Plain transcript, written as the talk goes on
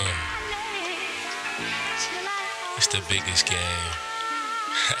It's the biggest game.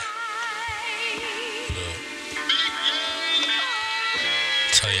 Look,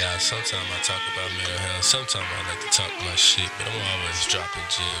 tell y'all, sometimes I talk about mental health, sometimes I like to talk my shit, but I'm always dropping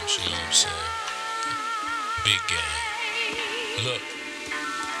gems, you know what I'm saying? Big game. Look,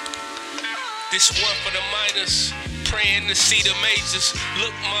 this one for the minors, praying to see the majors.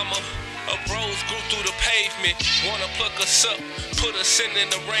 Look, mama, a rose grew through the pavement. Wanna pluck us up, put us in an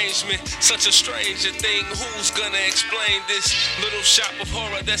arrangement. Such a stranger thing, who's gonna explain this little shop of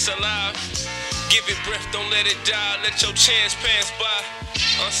horror that's alive? Give it breath, don't let it die. Let your chance pass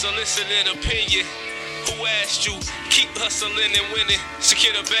by. Unsolicited opinion. Who asked you? Keep hustling and winning.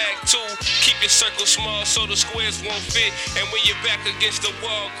 Secure the bag too. Keep your circle small so the squares won't fit. And when you're back against the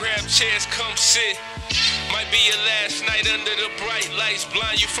wall, grab chairs, come sit. Might be your last night under the bright lights.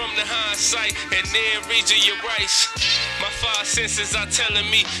 Blind you from the hindsight and then read you your rights. My five senses are telling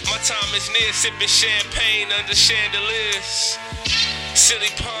me my time is near. Sipping champagne under chandeliers.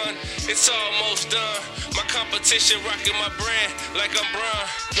 Silly pun, it's almost done. My competition rocking my brand like I'm Bron.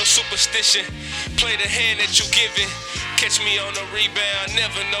 No superstition, play the hand that you giving. Catch me on the rebound,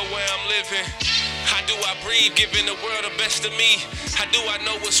 never know where I'm living. How do I breathe, giving the world the best of me? How do I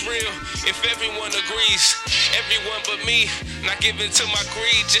know what's real if everyone agrees? Everyone but me, not giving to my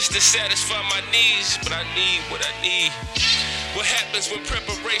greed just to satisfy my needs. But I need what I need. What happens when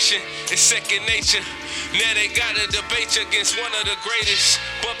preparation is second nature? Now they gotta debate you against one of the greatest.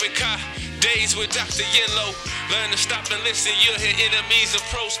 Bumping car days with Dr. Yellow. Learn to stop and listen, you'll hear enemies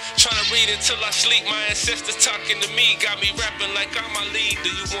approach. Trying to read until I sleep, my ancestors talking to me. Got me rapping like I'm my lead.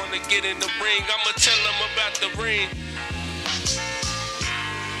 Do you wanna get in the ring? I'ma tell them about the ring.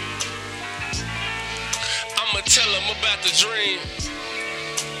 I'ma tell them about the dream.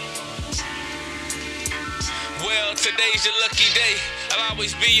 Well, today's your lucky day. I'll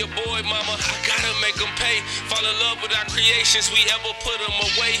always be your boy, mama. I gotta make them pay. Fall in love with our creations, we ever put them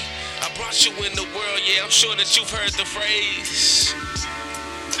away. I brought you in the world, yeah, I'm sure that you've heard the phrase.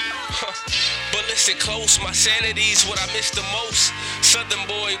 But listen close, my sanity's what I miss the most. Southern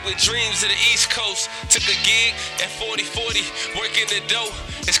boy with dreams of the East Coast. Took a gig at 4040, working the dough.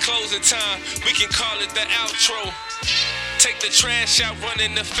 It's closing time, we can call it the outro. Take the trash out,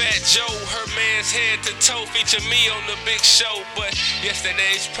 running the Fat Joe. Her man's head to toe, feature me on the big show. But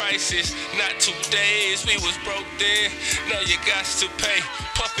yesterday's prices, not today's. We was broke then, now you got to pay.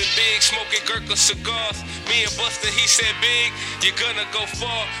 Puffin' big, smoking Gurkha cigars. Me and Buster, he said big, you're gonna go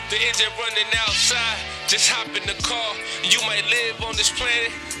far. The engine running outside, just hop in the car. You might live on this planet,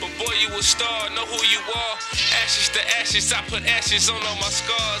 but boy you a star, know who you are. Ashes to ashes, I put ashes on all my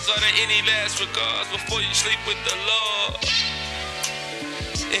scars. Are there any last regards before you sleep with the Lord?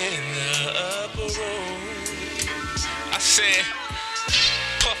 In the upper room, I said,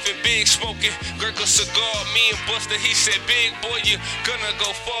 puffin' big, smoking Gurkha cigar. Me and Buster, he said, big boy, you gonna go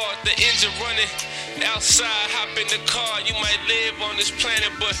far. The engine running outside, hop in the car. You might live on this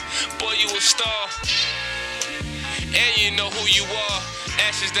planet, but boy, you a star. And you know who you are.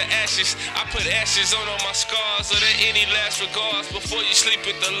 Ashes to ashes, I put ashes on all my scars. Are there any last regards before you sleep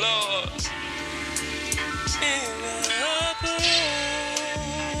with the Lord?